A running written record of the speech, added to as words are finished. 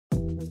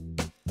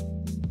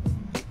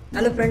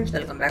Hello friends,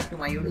 welcome back to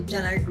my YouTube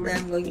channel. Today I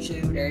am going to show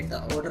you that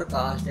the order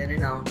cast in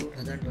and out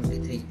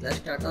 2023. Let's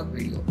start the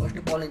video. First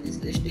of all in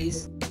this list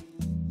is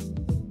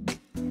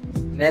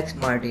Max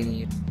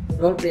Martini.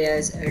 Role play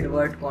as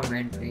Edward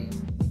Coventry.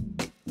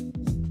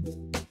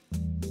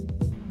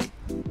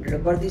 Date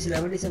of birth is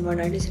 11 December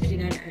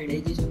 1969 and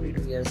age is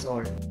 52 years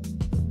old.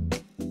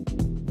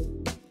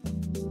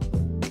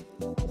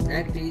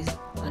 Act is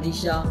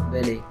Anisha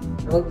Valley.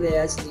 Role play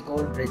as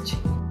Nicole Bridge.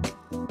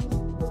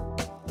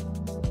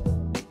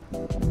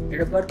 Date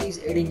of birth is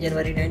 18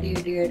 January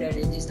 1988 and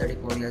age is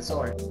 34 years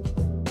old.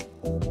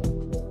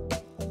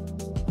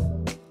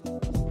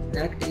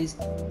 Act is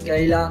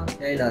Kayla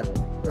Taylor.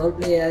 Role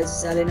play as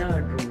Selena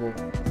Drugo.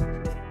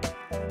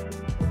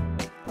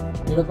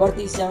 Date of birth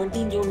is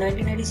 17 June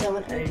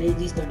 1997 and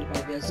age is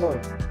 25 years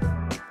old.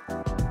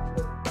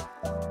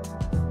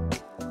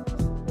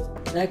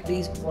 Act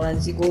is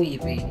Francisco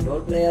Yipi.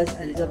 Role play as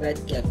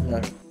Elizabeth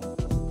Kepler.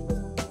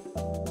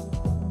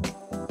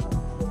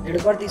 Date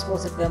of birth is 4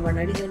 September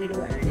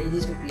 1972 and age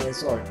is 50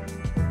 years old.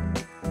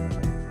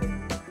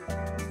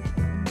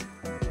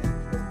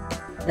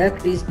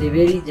 Act is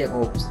Deveri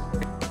Jacobs.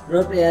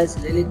 Role play as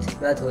Lilith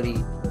Bathory.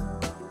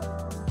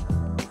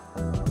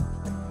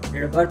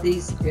 Date of birth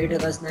is 8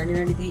 August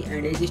 1993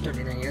 and age is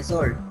 29 years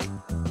old.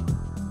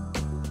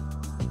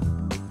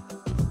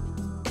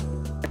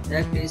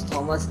 Act is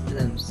Thomas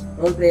Adams.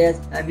 Role play as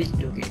Abish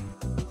Duke.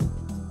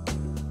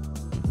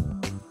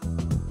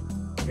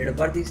 Date of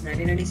birth is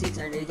 1996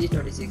 and age is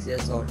 26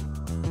 years old.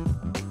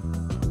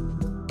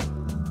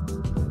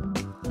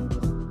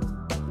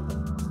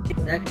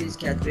 Act is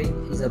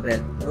Catherine Isabel.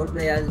 Role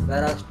play as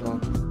Vera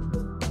Stone.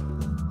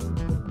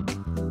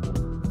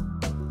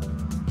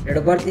 Date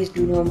of birth is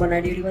 2 November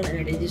 1981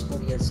 and age is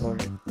 40 years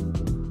old.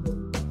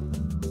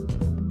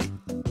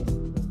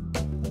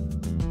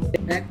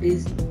 Act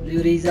is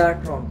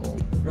Louisa Tronco.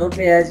 Role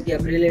play as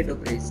Gabriele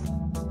Dupres.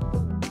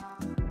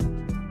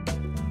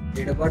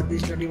 Date of birth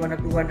is 21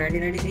 October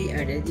 1993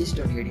 and age is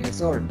 28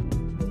 years old.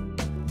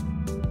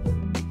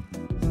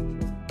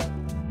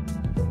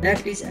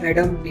 Act is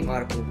Adam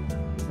DiMarco.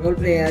 Role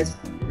play as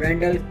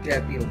Randall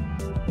Capio.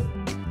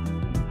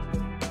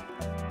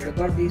 Date of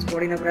birth is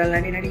 14 April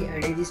 1990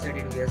 and age is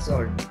 32 years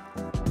old.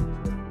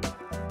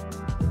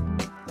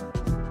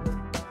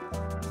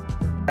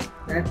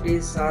 Act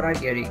is Sarah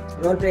Gary.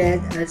 Role play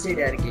as Elsie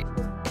Derke.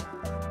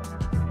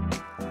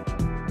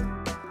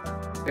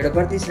 Date of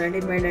birth is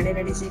 19 May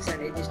 1996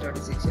 and age is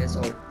 26 years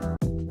old.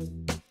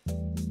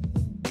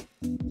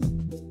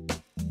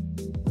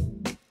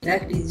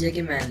 Act is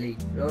Jackie Manley.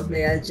 Role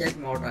play as Jack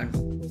Morton.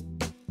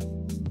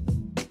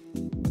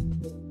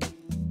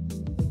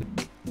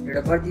 Date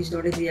of birth is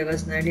 23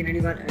 August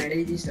 1991 and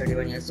age is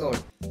 31 years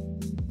old.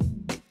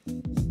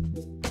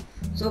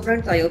 So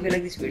friends, I hope you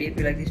like this video. If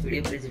you like this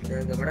video, please hit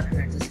the like button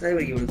and subscribe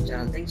our YouTube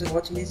channel. Thanks for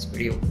watching this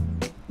video.